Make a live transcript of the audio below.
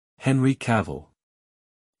Henry Cavill.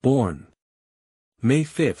 Born May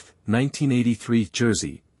 5, 1983,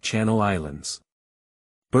 Jersey, Channel Islands.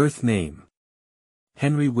 Birth name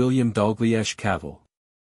Henry William Dalglish Cavill.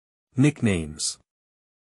 Nicknames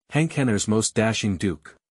Hank Henner's Most Dashing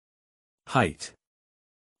Duke. Height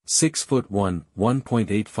 6'1",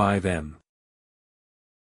 1.85 m.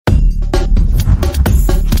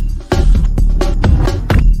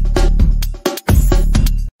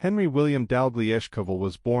 Henry William Dalglish Cavill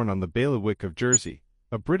was born on the bailiwick of Jersey,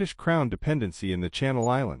 a British Crown dependency in the Channel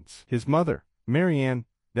Islands. His mother, Marianne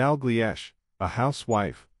Dalglish, a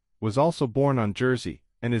housewife, was also born on Jersey,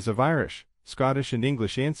 and is of Irish, Scottish and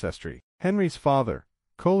English ancestry. Henry's father,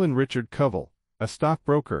 Colin Richard Cavill, a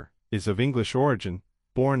stockbroker, is of English origin,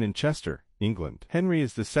 born in Chester, England. Henry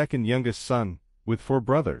is the second youngest son, with 4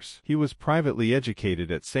 brothers. He was privately educated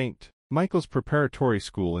at St. Michael's Preparatory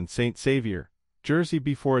School in St. Saviour, Jersey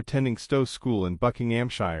before attending Stowe School in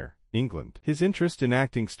Buckinghamshire, England. His interest in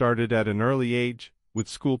acting started at an early age, with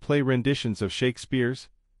school play renditions of Shakespeare's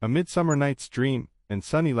A Midsummer Night's Dream and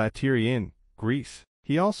Sunny Latiri in Greece.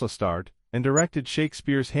 He also starred and directed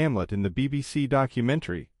Shakespeare's Hamlet in the BBC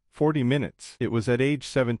documentary, 40 Minutes. It was at age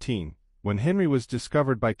 17, when Henry was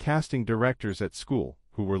discovered by casting directors at school,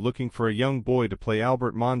 who were looking for a young boy to play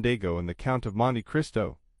Albert Mondego in The Count of Monte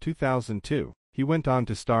Cristo, 2002. He went on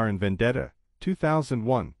to star in Vendetta,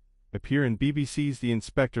 2001, appear in BBC's The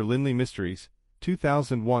Inspector Lynley Mysteries,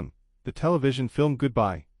 2001, the television film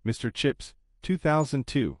Goodbye, Mr. Chips,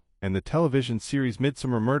 2002, and the television series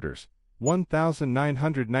Midsummer Murders,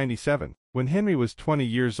 1997. When Henry was 20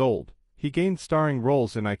 years old, he gained starring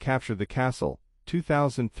roles in I Captured the Castle,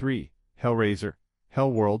 2003, Hellraiser,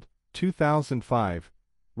 Hellworld, 2005,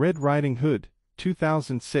 Red Riding Hood,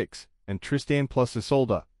 2006, and Tristan plus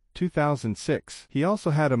Isolde, 2006. He also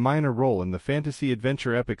had a minor role in the fantasy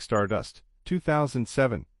adventure epic Stardust,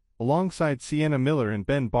 2007, alongside Sienna Miller and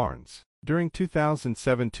Ben Barnes. During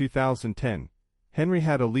 2007-2010, Henry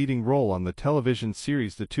had a leading role on the television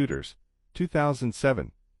series The Tudors,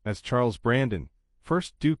 2007, as Charles Brandon,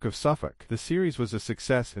 1st Duke of Suffolk. The series was a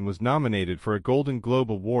success and was nominated for a Golden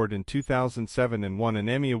Globe Award in 2007 and won an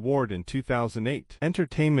Emmy Award in 2008.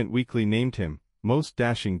 Entertainment Weekly named him Most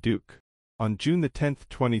Dashing Duke. On June 10,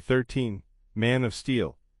 2013, Man of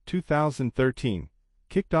Steel, 2013,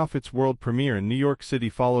 kicked off its world premiere in New York City,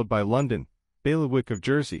 followed by London, bailiwick of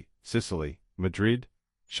Jersey, Sicily, Madrid,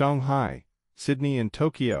 Shanghai, Sydney and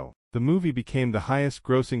Tokyo. The movie became the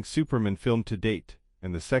highest-grossing Superman film to date,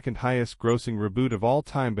 and the second highest-grossing reboot of all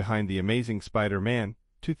time behind The Amazing Spider-Man,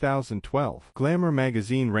 2012. Glamour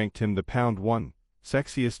magazine ranked him the #1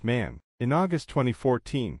 sexiest man. In August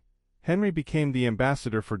 2014, Henry became the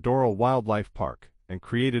ambassador for Doral Wildlife Park and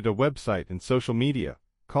created a website and social media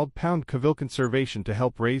called Cavill Conservation to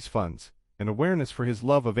help raise funds and awareness for his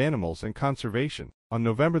love of animals and conservation. On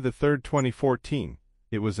November 3, 2014,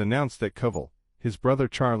 it was announced that Cavill, his brother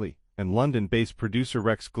Charlie, and London-based producer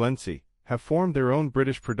Rex Glency have formed their own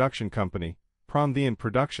British production company, Promthean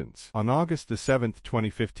Productions. On August 7,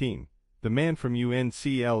 2015, The Man from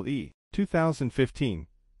UNCLE, 2015,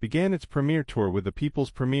 began its premiere tour with a people's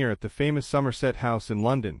premiere at the famous Somerset House in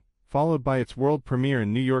London, followed by its world premiere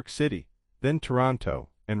in New York City, then Toronto,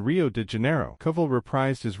 and Rio de Janeiro. Cavill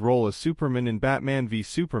reprised his role as Superman in Batman v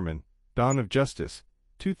Superman, Dawn of Justice,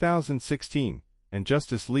 2016, and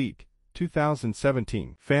Justice League,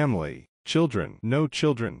 2017. Family. Children. No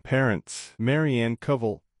children. Parents. Marianne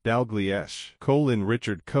Cavill, Dalglish. Colin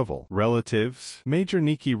Richard Cavill. Relatives. Major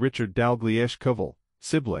Nikki Richard Dalglish Cavill,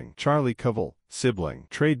 sibling. Charlie Cavill, sibling.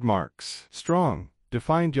 Trademarks. Strong,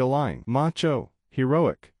 defined yaline. Macho,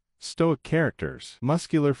 heroic, stoic characters.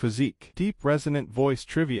 Muscular physique. Deep resonant voice.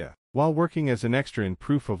 Trivia. While working as an extra in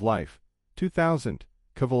Proof of Life, 2000,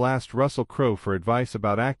 Cavill asked Russell Crowe for advice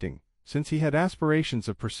about acting, since he had aspirations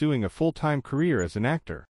of pursuing a full-time career as an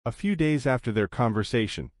actor. A few days after their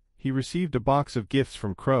conversation, he received a box of gifts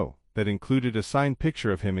from Crowe that included a signed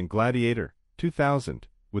picture of him in Gladiator, 2000,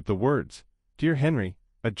 with the words, "Dear Henry,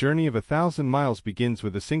 a journey of 1,000 miles begins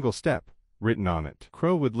with a single step," written on it.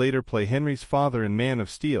 Crowe would later play Henry's father in Man of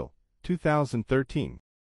Steel, 2013.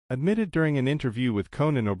 Admitted during an interview with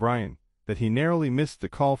Conan O'Brien that he narrowly missed the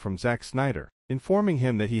call from Zack Snyder, informing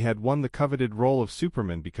him that he had won the coveted role of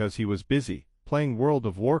Superman because he was busy playing World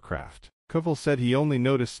of Warcraft. Cavill said he only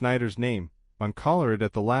noticed Snyder's name on caller ID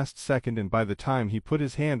at the last second, and by the time he put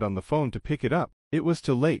his hand on the phone to pick it up, it was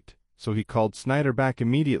too late, so he called Snyder back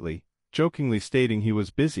immediately, jokingly stating he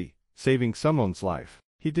was busy saving someone's life.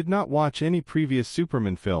 He did not watch any previous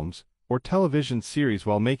Superman films or television series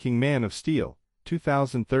while making Man of Steel,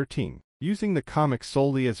 2013, using the comic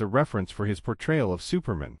solely as a reference for his portrayal of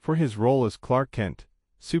Superman. For his role as Clark Kent,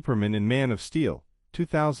 Superman in Man of Steel,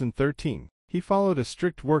 2013. He followed a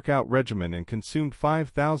strict workout regimen and consumed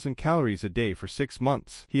 5,000 calories a day for 6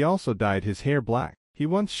 months. He also dyed his hair black. He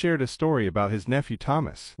once shared a story about his nephew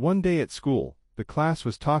Thomas. One day at school, the class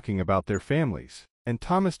was talking about their families, and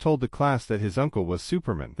Thomas told the class that his uncle was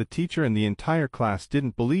Superman. The teacher and the entire class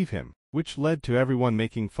didn't believe him, which led to everyone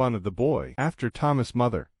making fun of the boy. After Thomas'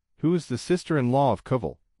 mother, who is the sister-in-law of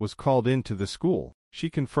Cavill, was called into the school, she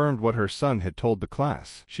confirmed what her son had told the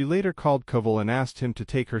class. She later called Cavill and asked him to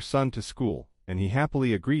take her son to school, and he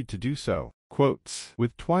happily agreed to do so. Quotes.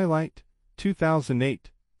 With Twilight,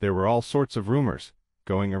 2008, there were all sorts of rumors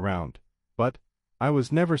going around, but I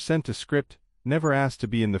was never sent a script, never asked to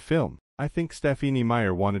be in the film. I think Stephenie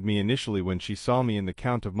Meyer wanted me initially when she saw me in The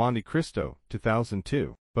Count of Monte Cristo,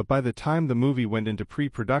 2002, but by the time the movie went into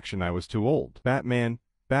pre-production I was too old. Batman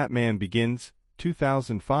Begins,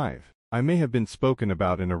 2005. I may have been spoken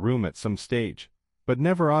about in a room at some stage, but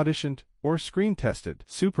never auditioned or screen tested.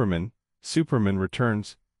 Superman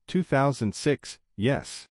Returns, 2006,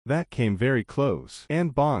 yes, that came very close.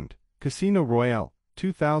 And Bond, Casino Royale,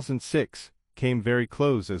 2006, came very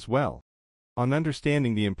close as well. On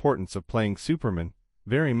understanding the importance of playing Superman,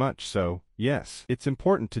 very much so, yes. It's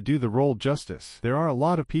important to do the role justice. There are a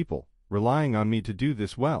lot of people relying on me to do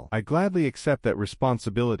this well. I gladly accept that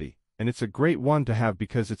responsibility, and it's a great one to have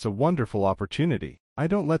because it's a wonderful opportunity. I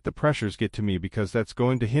don't let the pressures get to me because that's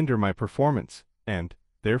going to hinder my performance, and,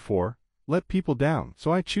 therefore, let people down.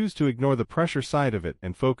 So I choose to ignore the pressure side of it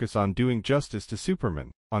and focus on doing justice to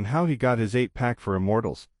Superman. On how he got his 8-pack for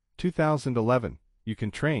Immortals, 2011, you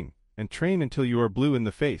can train, and train until you are blue in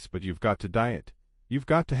the face, but you've got to diet. You've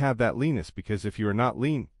got to have that leanness because if you are not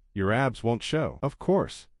lean, your abs won't show. Of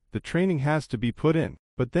course, the training has to be put in,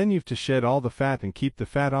 but then you've to shed all the fat and keep the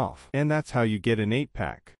fat off. And that's how you get an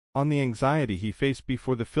 8-pack. On the anxiety he faced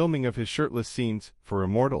before the filming of his shirtless scenes for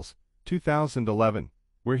Immortals, 2011,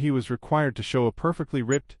 where he was required to show a perfectly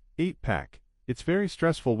ripped 8-pack, it's very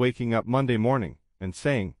stressful waking up Monday morning and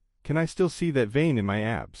saying, "Can I still see that vein in my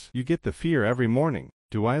abs?" You get the fear every morning.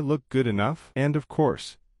 Do I look good enough? And of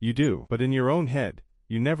course, you do. But in your own head,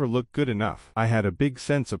 you never look good enough. I had a big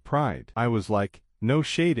sense of pride. I was like, no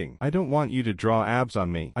shading. I don't want you to draw abs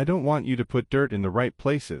on me. I don't want you to put dirt in the right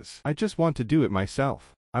places. I just want to do it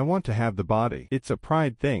myself. I want to have the body. It's a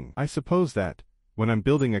pride thing. I suppose that, when I'm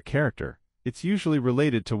building a character, it's usually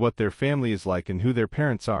related to what their family is like and who their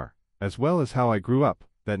parents are, as well as how I grew up,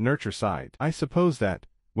 that nurture side. I suppose that,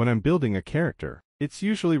 when I'm building a character, it's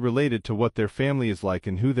usually related to what their family is like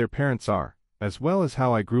and who their parents are, as well as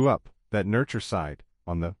how I grew up, that nurture side.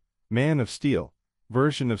 On the Man of Steel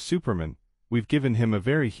version of Superman, we've given him a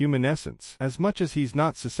very human essence. As much as he's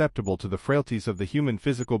not susceptible to the frailties of the human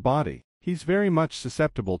physical body, he's very much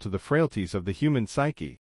susceptible to the frailties of the human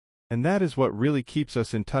psyche. And that is what really keeps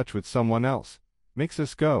us in touch with someone else, makes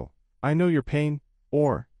us go, I know your pain,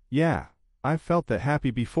 or, yeah, I've felt that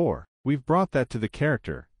happy before. We've brought that to the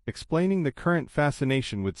character, explaining the current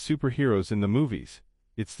fascination with superheroes in the movies.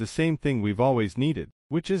 It's the same thing we've always needed,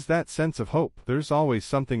 which is that sense of hope. There's always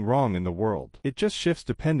something wrong in the world. It just shifts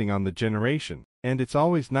depending on the generation, and it's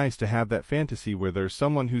always nice to have that fantasy where there's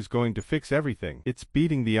someone who's going to fix everything. It's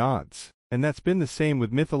beating the odds. And that's been the same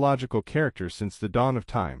with mythological characters since the dawn of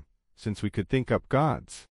time, since we could think up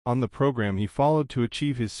gods. On the program he followed to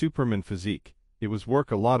achieve his Superman physique, it was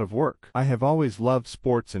a lot of work. I have always loved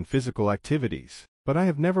sports and physical activities, but I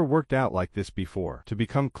have never worked out like this before. To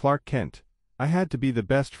become Clark Kent, I had to be the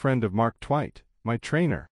best friend of Mark Twight, my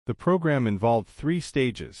trainer. The program involved 3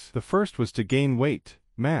 stages. The first was to gain weight,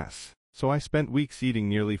 mass, so I spent weeks eating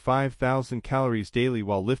nearly 5,000 calories daily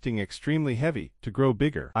while lifting extremely heavy to grow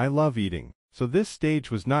bigger. I love eating, so this stage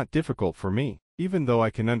was not difficult for me, even though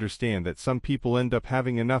I can understand that some people end up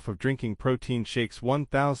having enough of drinking protein shakes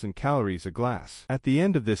 1,000 calories a glass. At the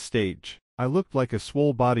end of this stage, I looked like a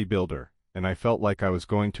swole bodybuilder, and I felt like I was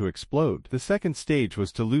going to explode. The second stage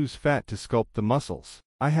was to lose fat to sculpt the muscles.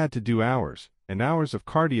 I had to do hours and hours of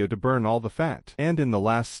cardio to burn all the fat. And in the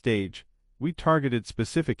last stage, we targeted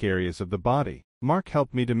specific areas of the body. Mark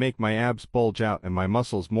helped me to make my abs bulge out and my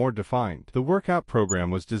muscles more defined. The workout program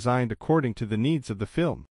was designed according to the needs of the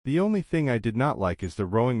film. The only thing I did not like is the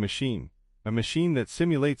rowing machine, a machine that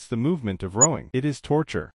simulates the movement of rowing. It is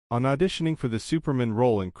torture. On auditioning for the Superman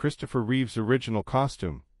role in Christopher Reeve's original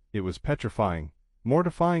costume, it was petrifying,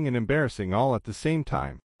 mortifying and embarrassing all at the same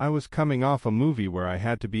time. I was coming off a movie where I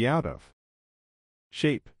had to be out of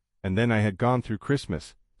shape, and then I had gone through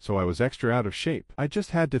Christmas, so I was extra out of shape. I just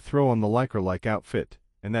had to throw on the lycra-like outfit,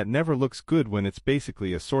 and that never looks good when it's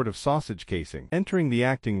basically a sort of sausage casing. Entering the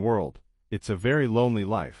acting world, it's a very lonely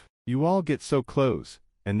life. You all get so close,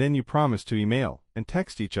 and then you promise to email and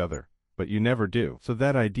text each other, but you never do. So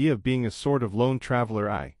that idea of being a sort of lone traveler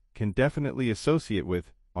I can definitely associate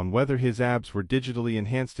with, on whether his abs were digitally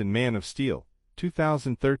enhanced in Man of Steel,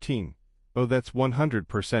 2013. Oh, that's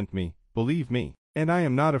 100% me, believe me. And I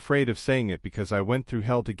am not afraid of saying it because I went through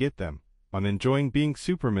hell to get them, on enjoying being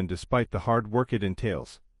Superman despite the hard work it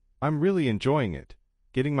entails. I'm really enjoying it,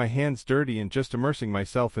 getting my hands dirty and just immersing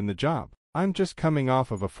myself in the job. I'm just coming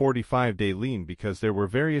off of a 45-day lean because there were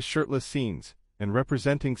various shirtless scenes, and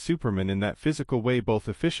representing Superman in that physical way both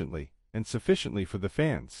efficiently and sufficiently for the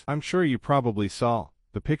fans. I'm sure you probably saw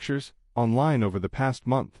the pictures online over the past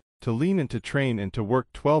month. To lean and to train and to work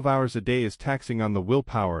 12 hours a day is taxing on the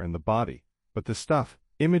willpower and the body, but the stuff,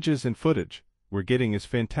 images and footage, we're getting is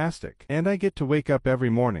fantastic. And I get to wake up every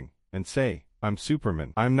morning and say, I'm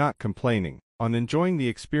Superman. I'm not complaining. On enjoying the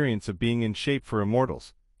experience of being in shape for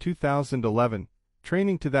Immortals, 2011,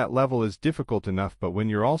 training to that level is difficult enough, but when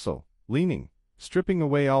you're also leaning, stripping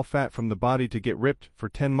away all fat from the body to get ripped for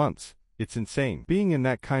 10 months, it's insane. Being in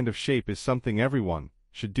that kind of shape is something everyone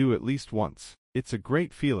should do at least once. It's a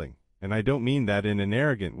great feeling, and I don't mean that in an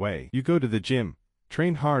arrogant way. You go to the gym,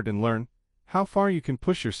 train hard and learn how far you can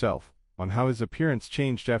push yourself. On how his appearance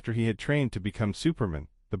changed after he had trained to become Superman,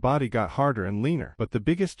 the body got harder and leaner. But the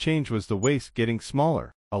biggest change was the waist getting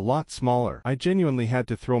smaller, a lot smaller. I genuinely had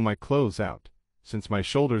to throw my clothes out, since my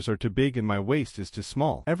shoulders are too big and my waist is too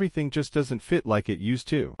small. Everything just doesn't fit like it used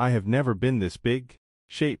to. I have never been this big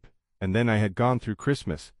shape, and then I had gone through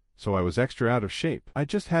Christmas, so I was extra out of shape. I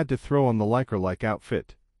just had to throw on the lycra-like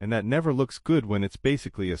outfit, and that never looks good when it's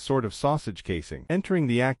basically a sort of sausage casing. Entering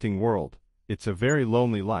the acting world, it's a very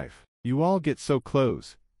lonely life. You all get so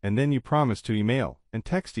close, and then you promise to email and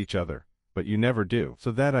text each other, but you never do.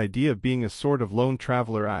 So that idea of being a sort of lone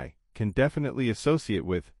traveler I can definitely associate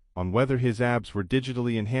with, on whether his abs were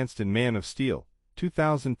digitally enhanced in Man of Steel,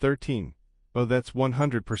 2013. Oh, that's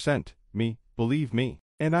 100% me, believe me.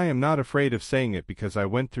 And I am not afraid of saying it because I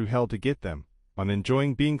went through hell to get them, on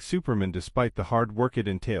enjoying being Superman despite the hard work it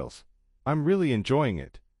entails. I'm really enjoying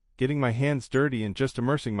it, getting my hands dirty and just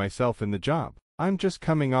immersing myself in the job. I'm just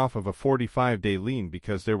coming off of a 45-day lean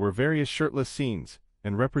because there were various shirtless scenes,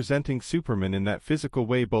 and representing Superman in that physical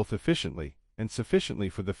way both efficiently and sufficiently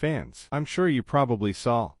for the fans. I'm sure you probably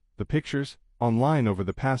saw the pictures online over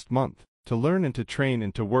the past month. To learn and to train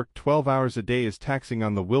and to work 12 hours a day is taxing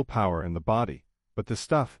on the willpower and the body, but the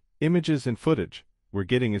stuff, images and footage, we're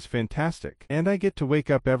getting is fantastic. And I get to wake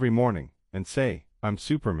up every morning and say, I'm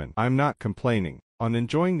Superman. I'm not complaining. On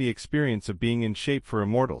enjoying the experience of being in shape for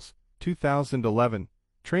Immortals, 2011,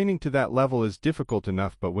 training to that level is difficult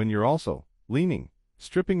enough, but when you're also leaning,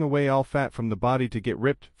 stripping away all fat from the body to get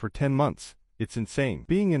ripped for 10 months, it's insane.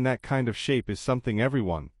 Being in that kind of shape is something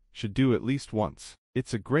everyone should do at least once.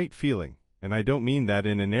 It's a great feeling, and I don't mean that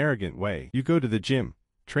in an arrogant way. You go to the gym,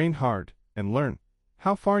 train hard, and learn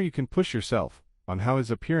how far you can push yourself. On how his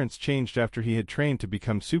appearance changed after he had trained to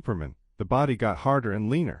become Superman, the body got harder and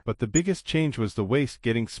leaner. But the biggest change was the waist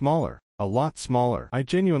getting smaller, a lot smaller. I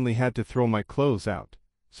genuinely had to throw my clothes out,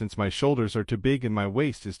 since my shoulders are too big and my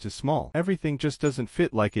waist is too small. Everything just doesn't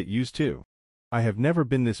fit like it used to. I have never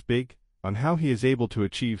been this big. On how he is able to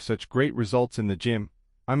achieve such great results in the gym,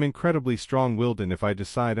 I'm incredibly strong-willed, and if I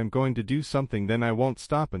decide I'm going to do something, then I won't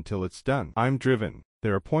stop until it's done. I'm driven.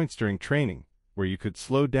 There are points during training where you could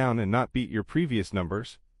slow down and not beat your previous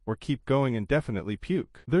numbers, or keep going and definitely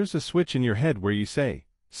puke. There's a switch in your head where you say,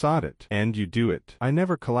 sod it, and you do it. I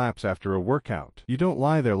never collapse after a workout. You don't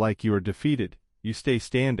lie there like you are defeated, you stay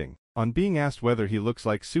standing. On being asked whether he looks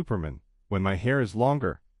like Superman when my hair is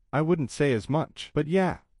longer, I wouldn't say as much. But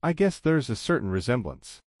yeah, I guess there's a certain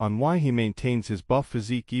resemblance. On why he maintains his buff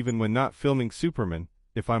physique even when not filming Superman,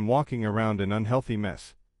 if I'm walking around an unhealthy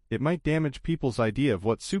mess, it might damage people's idea of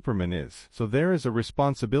what Superman is. So there is a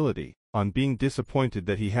responsibility. On being disappointed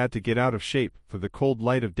that he had to get out of shape for the cold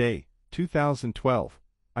light of day, 2012,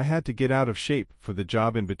 I had to get out of shape for the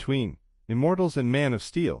job in between Immortals and Man of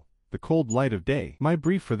Steel, the cold light of day. My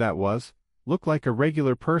brief for that was, look like a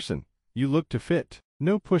regular person, you look to fit.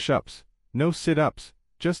 No push-ups, no sit-ups,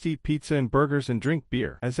 just eat pizza and burgers and drink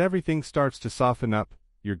beer. As everything starts to soften up,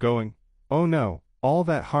 you're going, oh no, all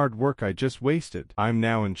that hard work I just wasted. I'm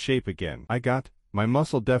now in shape again. I got my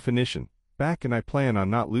muscle definition back and I plan on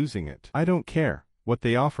not losing it. I don't care what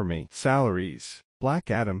they offer me. Salaries.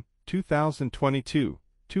 Black Adam, 2022,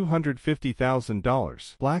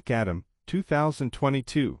 $250,000. Black Adam,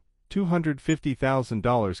 2022,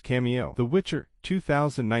 $250,000 cameo. The Witcher,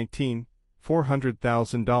 2019,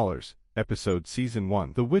 $400,000, episode season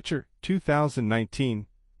 1. The Witcher, 2019,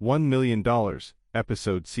 $1 million,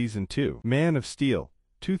 episode season 2. Man of Steel,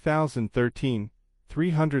 2013,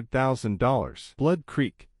 $300,000. Blood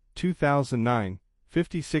Creek, 2009,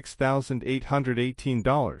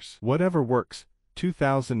 $56,818. Whatever Works,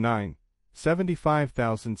 2009,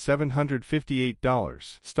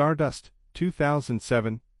 $75,758. Stardust,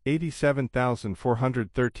 2007,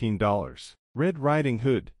 $87,413. Red Riding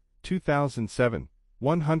Hood, 2007,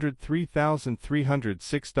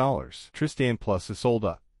 $103,306. Tristan plus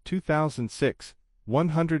Isolde, 2006,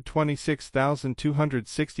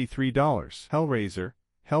 $126,263. Hellraiser,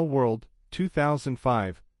 Hellworld,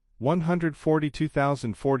 2005,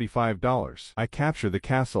 $142,045. I Capture the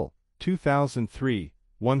Castle, 2003,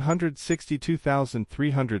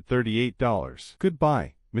 $162,338.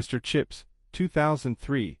 Goodbye, Mr. Chips,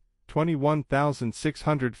 2003,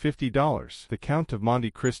 $21,650. The Count of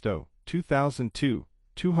Monte Cristo, 2002,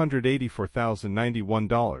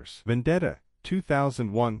 $284,091. Vendetta,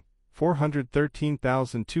 2001,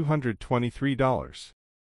 $413,223.